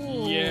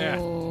 Ooh. Yeah.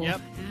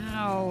 Yep.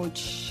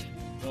 Ouch.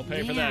 We'll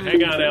pay for that.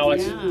 Hang on,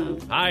 Alex. Yeah.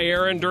 Hi,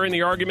 Aaron. During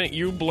the argument,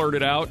 you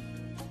blurted out.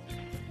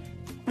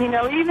 You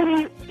know,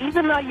 even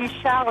though you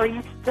shower,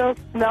 you still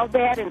smell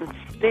bad and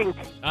stink.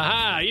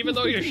 Aha, even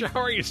though you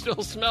shower, you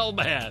still smell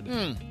bad.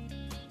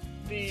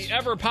 The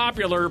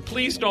ever-popular,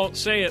 please don't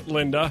say it,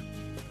 Linda.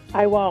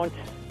 I won't.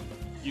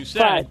 You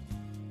said.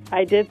 But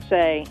I did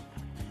say,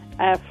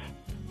 F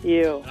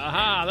you.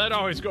 Aha, that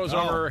always goes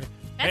over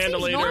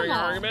handily during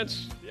normal.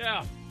 arguments.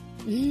 Yeah.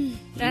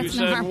 That's you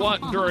said normal.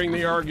 what during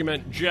the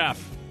argument,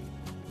 Jeff?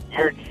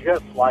 You're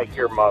just like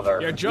your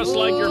mother. You're just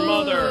like your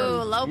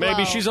mother. low Maybe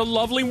blow. she's a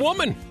lovely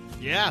woman.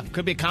 Yeah,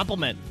 could be a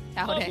compliment.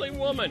 Lovely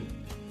woman.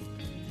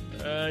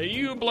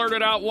 You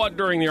blurted out what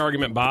during the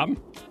argument, Bob?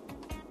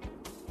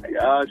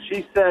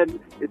 She said,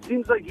 it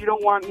seems like you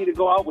don't want me to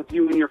go out with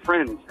you and your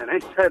friends. And I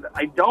said,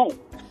 I don't.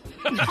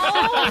 All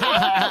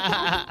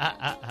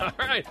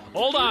right.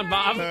 Hold on,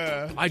 Bob.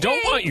 I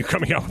don't want you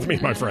coming out with me,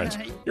 my friends.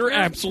 You're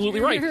absolutely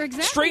right. You're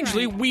exactly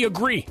Strangely, right. we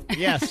agree.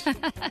 Yes.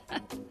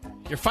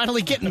 You're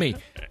finally getting me.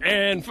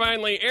 And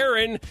finally,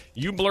 Aaron,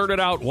 you blurted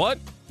out what?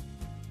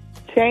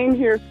 Change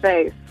your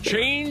face.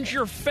 Change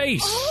your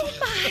face. Oh,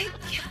 my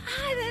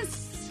God.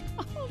 That's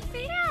so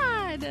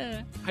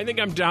bad. I think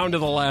I'm down to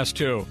the last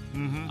two.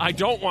 I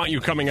don't want you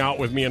coming out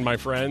with me and my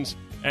friends.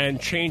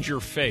 And change your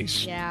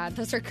face. Yeah,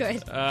 those are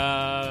good.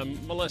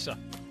 Melissa.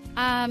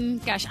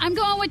 Gosh, I'm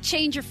going with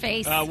change your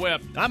face.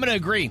 Whip. I'm going to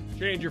agree.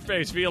 Change your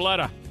face.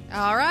 Violetta.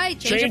 All right,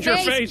 Change your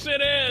face.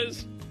 It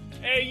is.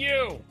 Hey,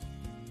 you.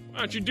 Why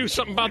don't you do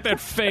something about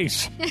that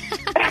face?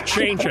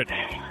 Change it.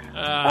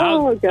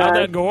 How'd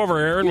that go over,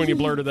 Aaron, when you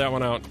blurted that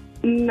one out?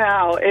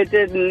 No, it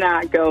did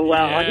not go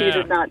well. Yeah. He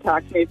did not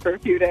talk to me for a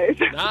few days.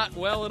 Not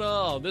well at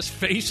all. This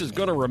face is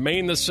going to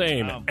remain the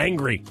same.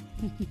 Angry.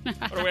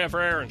 What do we have for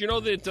Aaron? You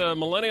know that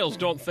millennials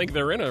don't think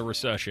they're in a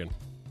recession,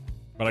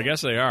 but I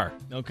guess they are.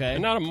 Okay.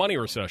 And not a money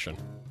recession,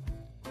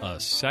 a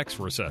sex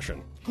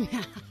recession.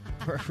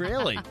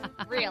 Really?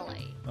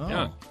 Really? Oh.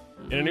 Yeah.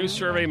 In a new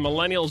survey,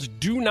 millennials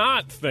do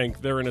not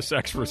think they're in a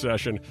sex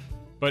recession,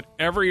 but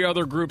every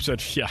other group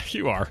said, yeah,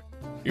 you are.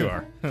 You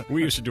are.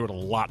 We used to do it a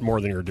lot more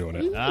than you're doing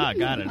it. Ah,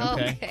 got it.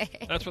 Okay.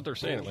 That's what they're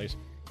saying, at least.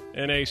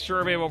 In a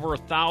survey of over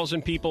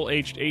 1,000 people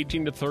aged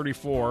 18 to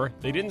 34,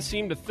 they didn't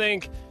seem to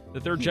think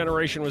that their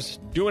generation was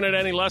doing it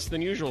any less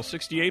than usual.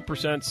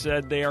 68%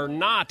 said they are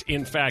not,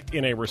 in fact,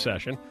 in a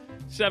recession.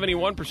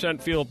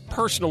 71% feel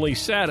personally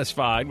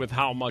satisfied with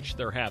how much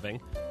they're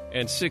having.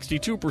 And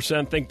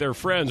 62% think their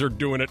friends are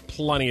doing it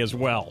plenty as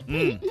well.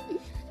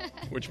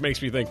 Which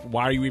makes me think,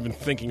 why are you even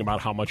thinking about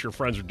how much your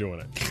friends are doing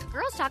it?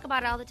 Girls talk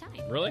about it all the time.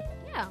 Really?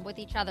 Yeah, with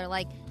each other.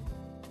 Like,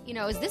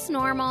 is this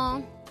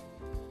normal?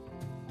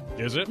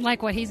 Is it?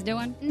 Like what he's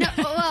doing? No,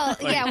 well,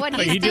 yeah, what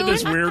Like he's he doing. did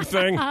this weird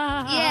thing?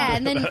 Yeah,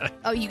 and then,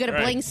 you get a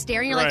Right. blank stare,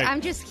 and you're Right. like,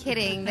 I'm just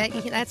kidding.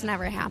 That's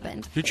never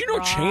happened. Did you know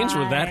chains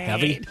were that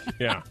heavy?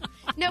 Yeah.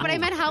 No, but I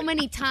meant how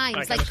many times. I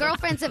Like, gotcha.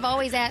 girlfriends have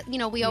always asked,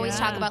 we always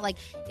Yeah. talk about, like,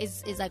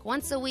 is like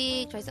once a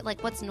week? Twice,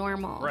 like, what's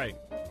normal? Right.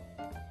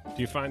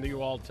 Do you find that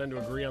you all tend to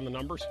agree on the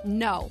numbers?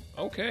 No.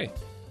 Okay.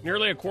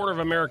 Nearly a quarter of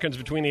Americans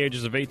between the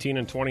ages of 18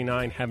 and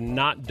 29 have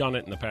not done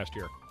it in the past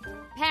year.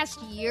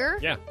 Past year?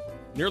 Yeah.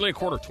 Nearly a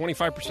quarter,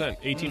 25%,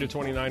 18 to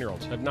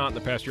 29-year-olds have not in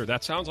the past year.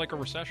 That sounds like a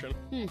recession.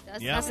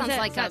 That sounds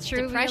like a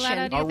true, depression.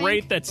 Violetta, do A you think?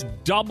 rate that's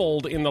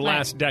doubled in the Right.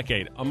 last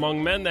decade.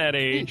 Among men that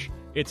age,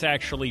 it's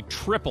actually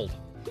tripled,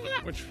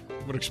 which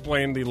would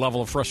explain the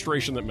level of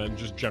frustration that men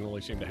just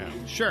generally seem to have.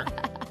 Sure.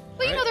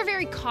 Well, they're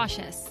very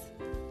cautious,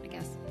 I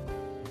guess.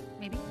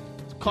 Maybe.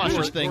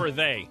 Cautious thing. Who are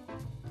they?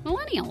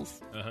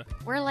 Millennials. Uh-huh.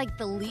 We're like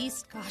the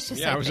least cautious.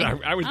 Yeah,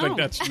 I would think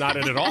that's not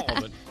it at all.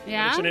 But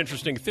Yeah? it's an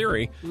interesting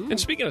theory. And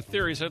speaking of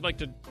theories, I'd like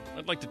to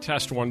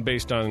test one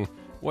based on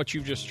what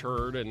you've just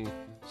heard and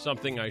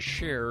something I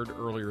shared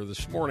earlier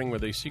this morning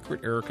with a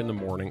secret Eric in the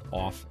Morning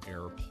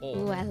off-air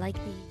poll. Ooh, I like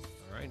these.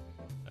 All right.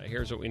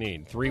 Here's what we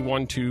need.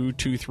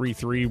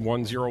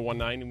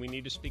 312-233-1019, and we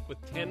need to speak with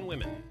 10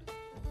 women.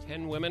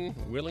 10 women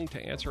willing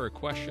to answer a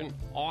question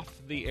off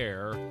the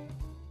air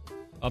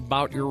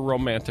about your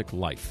romantic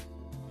life.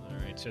 All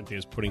right,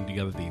 Cynthia's putting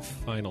together the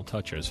final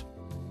touches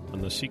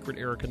on the secret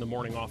Eric in the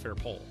Morning off-air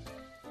poll.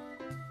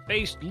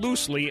 Based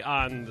loosely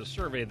on the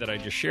survey that I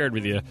just shared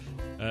with you,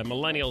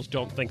 millennials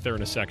don't think they're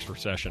in a sex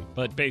recession.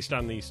 But based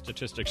on these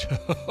statistics,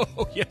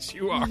 oh, yes,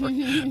 you are.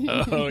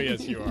 Oh,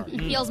 yes, you are.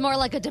 Feels more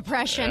like a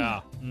depression.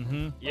 Yeah.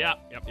 Mm-hmm. Yep.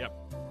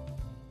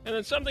 And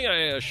then something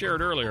I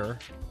shared earlier,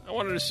 I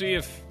wanted to see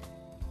if,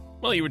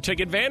 you would take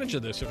advantage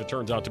of this if it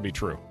turns out to be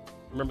true.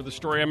 Remember the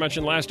story I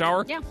mentioned last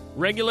hour? Yeah.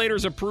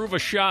 Regulators approve a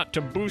shot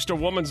to boost a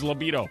woman's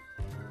libido.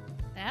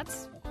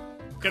 That's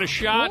Get a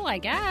shot. cool, I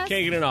guess.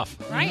 Can't get enough.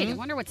 Right. I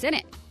wonder what's in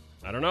it.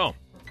 I don't know.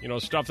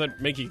 stuff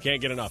that make you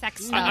can't get enough.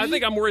 Sex I stuff.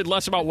 think I'm worried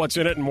less about what's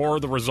in it and more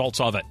the results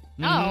of it.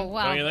 Oh,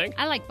 well. Don't you think?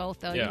 I like both,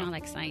 though. Yeah. I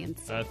like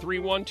science.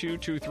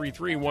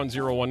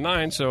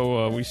 312-233-1019.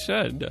 So we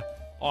said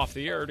off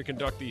the air to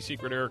conduct the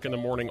Secret Eric in the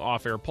Morning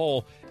off-air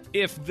poll.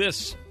 If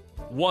this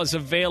was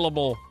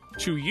available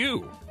to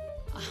you,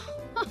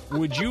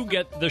 would you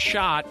get the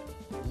shot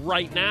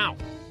right now?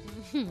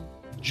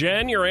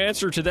 Jen, your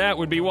answer to that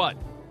would be what?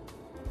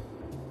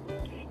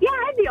 Yeah,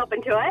 I'd be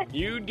open to it.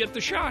 You'd get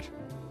the shot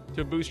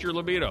to boost your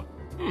libido.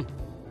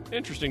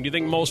 Interesting. Do you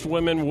think most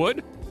women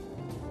would?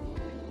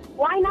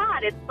 Why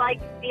not? It's like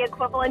the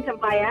equivalent of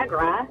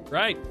Viagra.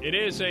 Right. It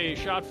is a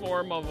shot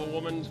form of a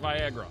woman's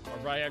Viagra, or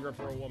Viagra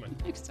for a woman.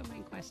 There's so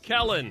many questions.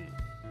 Kellen.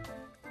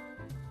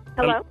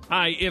 Hello?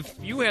 Hi. If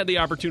you had the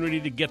opportunity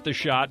to get the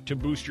shot to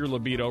boost your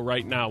libido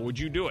right now, would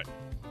you do it?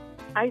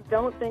 I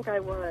don't think I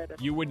would.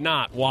 You would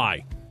not.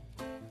 Why?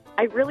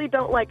 I really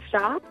don't like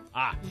shots.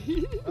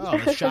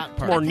 The shot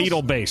part. More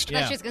needle-based.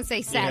 I was just going to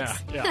say sex.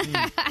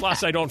 Yeah.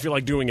 Plus, I don't feel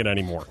like doing it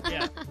anymore.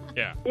 Yeah.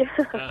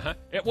 Uh-huh.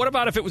 What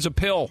about if it was a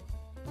pill?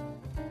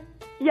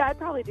 Yeah, I'd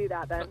probably do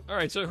that then. All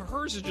right, so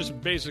hers is just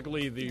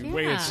basically the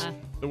way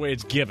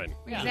it's given.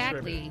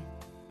 Exactly.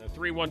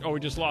 3-1. Oh, we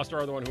just lost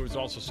our other one who was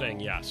also saying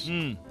yes.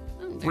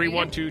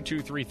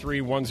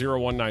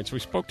 312-233-1019. So we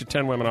spoke to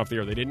 10 women off the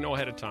air. They didn't know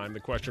ahead of time the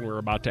question we were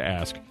about to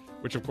ask,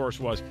 which of course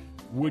was,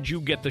 would you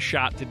get the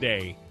shot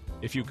today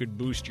if you could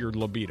boost your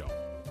libido?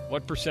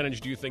 What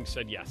percentage do you think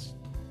said yes?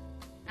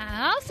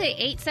 I'll say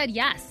 8 said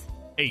yes.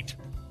 8.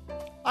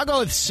 I'll go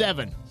with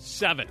 7.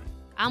 7.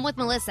 I'm with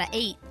Melissa.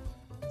 8.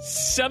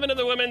 7 of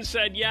the women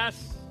said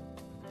yes.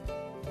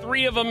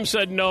 3 of them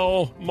said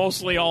no,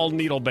 mostly all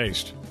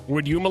needle-based.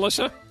 Would you,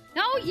 Melissa?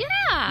 Oh,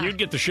 yeah. You'd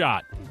get the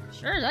shot.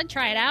 Sure, I'd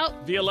try it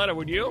out. Violetta,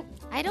 would you?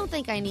 I don't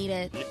think I need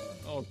it.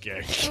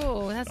 Okay.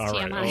 Oh, that's all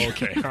right. TMI.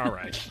 Okay, all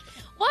right.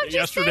 Well, I'm just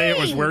Yesterday it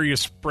was saying. where you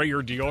spray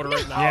your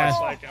deodorant. Now Yes.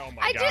 it's like, oh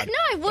my God.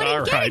 I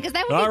wouldn't get it because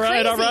that would be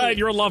crazy. All right.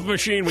 You're a love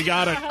machine. We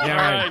got it. All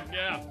right.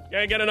 Yeah.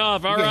 Can't get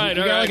enough. All right.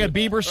 You got like a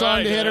Bieber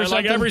song to hit or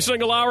something? Like every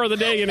single hour of the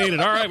day you need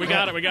it. All right. We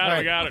got it. We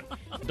got it.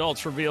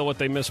 Adults reveal what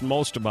they miss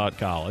most about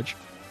college.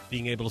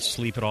 Being able to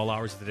sleep at all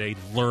hours of the day,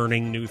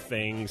 learning new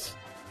things,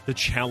 the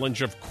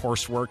challenge of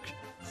coursework.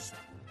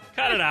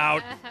 Cut it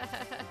out.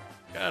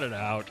 Cut it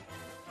out.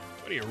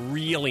 What do you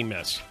really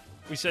miss?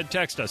 We said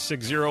text us,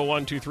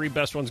 60123.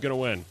 Best one's going to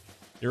win.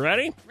 You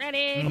ready?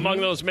 Ready.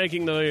 Among those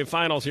making the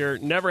finals here,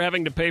 never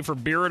having to pay for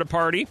beer at a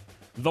party,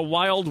 the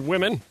wild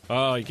women.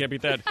 Oh, you can't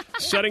beat that.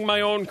 Setting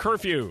my own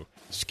curfew.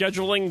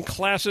 Scheduling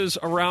classes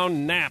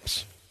around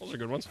naps. Those are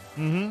good ones.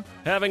 Mm-hmm.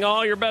 Having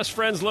all your best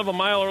friends live a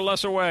mile or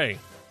less away.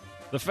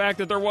 The fact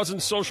that there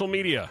wasn't social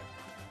media.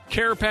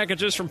 Care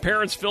packages from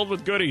parents filled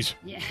with goodies.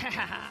 Yeah.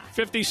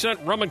 50-cent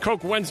rum and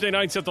coke Wednesday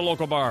nights at the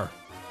local bar.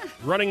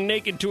 Running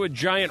naked to a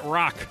giant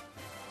rock.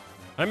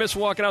 I miss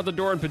walking out the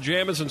door in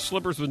pajamas and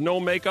slippers with no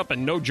makeup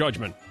and no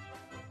judgment.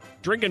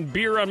 Drinking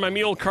beer on my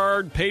meal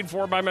card paid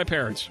for by my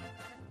parents.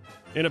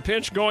 In a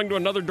pinch, going to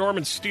another dorm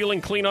and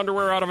stealing clean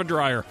underwear out of a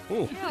dryer.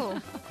 Ooh.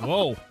 Ew.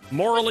 Whoa.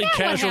 Morally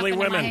casually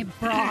What happened women.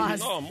 to my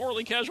bras? Oh,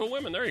 morally casual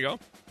women. There you go.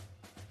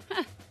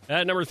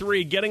 At number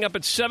 3, getting up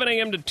at 7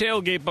 a.m. to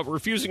tailgate but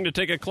refusing to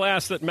take a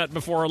class that met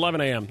before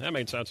 11 a.m. That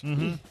made sense.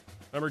 Mm-hmm.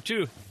 Number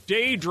 2,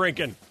 day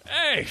drinking.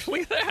 Hey,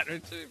 look at that.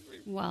 It's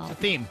Well, a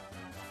theme.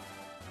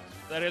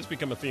 That has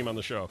become a theme on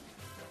the show.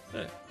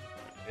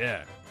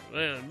 Yeah.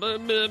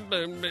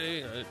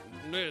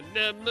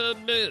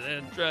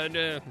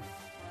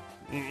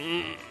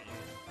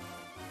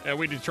 And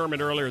we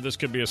determined earlier this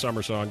could be a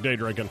summer song, day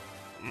drinking.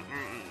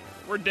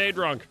 We're day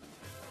drunk.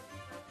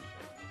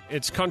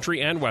 It's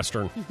country and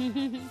western.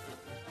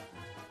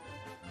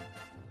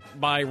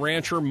 By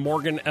rancher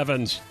Morgan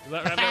Evans. Is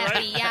that right?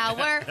 Happy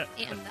hour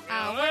in the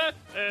hour.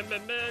 In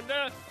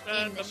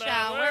the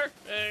shower.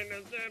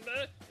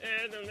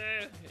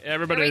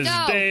 Everybody's Here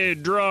we go. day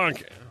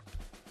drunk.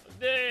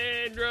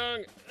 Day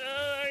drunk.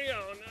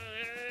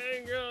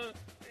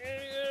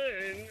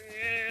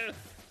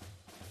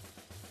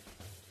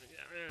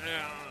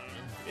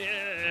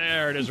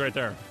 There it is right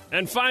there.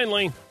 And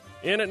finally,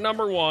 in at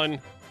number 1,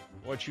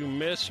 what you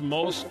miss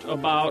most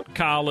about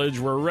college.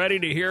 We're ready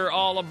to hear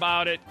all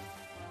about it.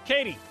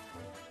 Katie.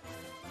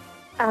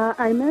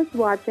 I miss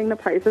watching The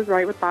Price is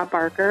Right with Bob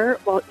Barker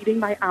while eating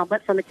my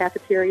omelet from the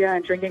cafeteria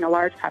and drinking a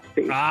large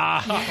Pepsi.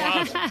 Wow.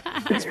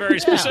 That's very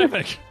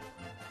specific.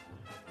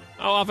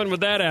 How often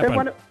would that happen?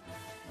 One of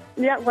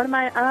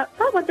my, about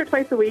once or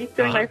twice a week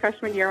during my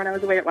freshman year when I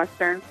was away at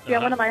Western. Yeah,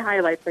 one of my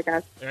highlights, I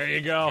guess. There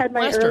you go. Had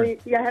my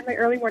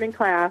early morning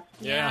class.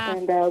 Yeah.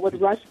 And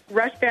would rush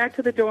back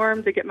to the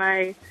dorm to get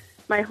my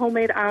my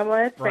homemade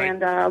omelets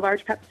and a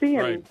large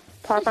Pepsi and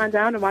plop on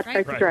down and watch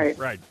Price is Right.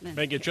 Right.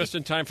 Make it just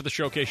in time for the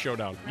Showcase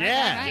Showdown.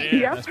 Yeah.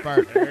 Yep. Best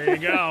part. There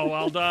you go.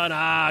 Well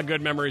done.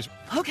 Good memories.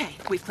 Okay,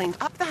 we've cleaned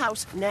up the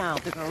house. Now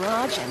the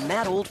garage and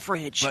that old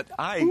fridge. But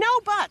No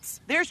buts.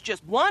 There's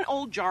just one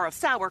old jar of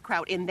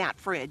sauerkraut in that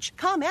fridge.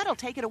 ComEd will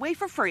take it away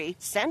for free.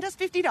 Send us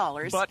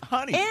 $50. But,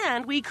 honey.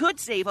 And we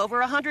could save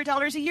over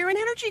 $100 a year in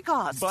energy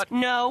costs. But-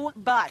 no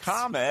buts.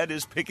 ComEd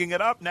is picking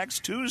it up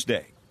next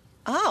Tuesday.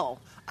 Oh.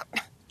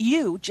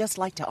 You just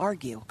like to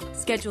argue.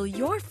 Schedule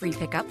your free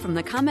pickup from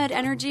the ComEd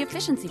Energy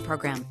Efficiency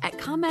Program at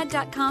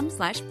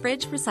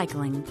ComEd.com/fridge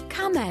recycling.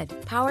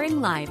 ComEd,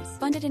 powering lives.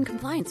 Funded in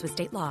compliance with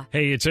state law.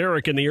 Hey, it's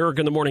Eric, and the Eric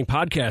in the Morning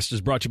podcast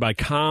is brought to you by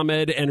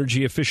ComEd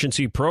Energy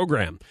Efficiency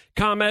Program.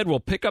 ComEd will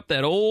pick up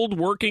that old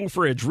working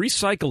fridge,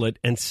 recycle it,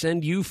 and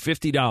send you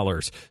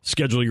 $50.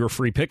 Schedule your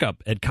free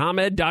pickup at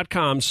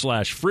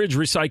ComEd.com/fridge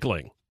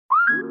recycling.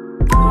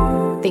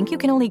 Think you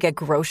can only get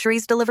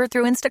groceries delivered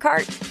through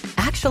Instacart?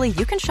 Actually,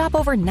 you can shop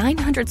over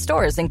 900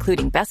 stores,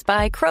 including Best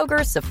Buy,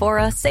 Kroger,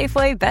 Sephora,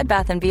 Safeway, Bed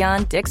Bath &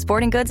 Beyond, Dick's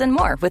Sporting Goods, and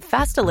more with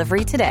fast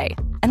delivery today.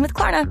 And with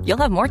Klarna, you'll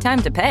have more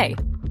time to pay.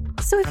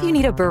 So if you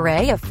need a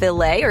beret, a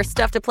filet, or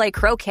stuff to play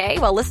croquet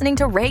while listening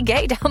to Ray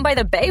Gay down by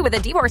the bay with a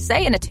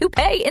divorcee and a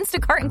toupee,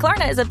 Instacart and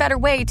Klarna is a better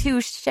way to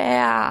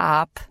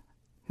shop.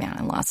 Man,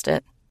 I lost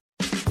it.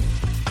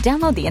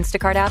 Download the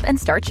Instacart app and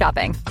start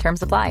shopping.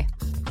 Terms apply.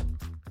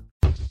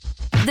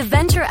 The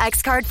Venture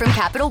X card from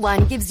Capital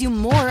One gives you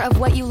more of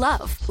what you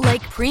love,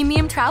 like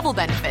premium travel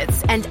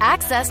benefits and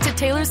access to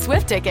Taylor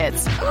Swift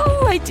tickets.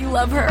 Oh, I do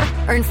love her.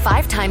 Earn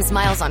 5 times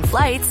miles on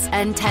flights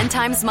and 10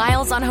 times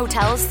miles on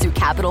hotels through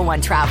Capital One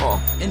Travel.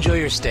 Enjoy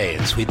your stay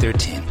in Suite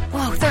 13.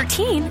 Whoa,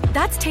 13?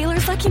 That's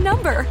Taylor's lucky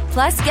number.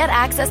 Plus, get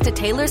access to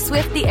Taylor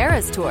Swift The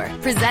Eras Tour,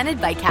 presented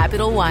by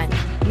Capital One.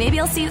 Maybe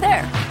I'll see you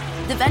there.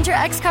 The Venture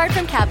X card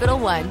from Capital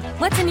One.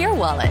 What's in your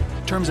wallet?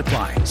 Terms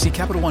apply. See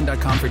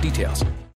CapitalOne.com for details.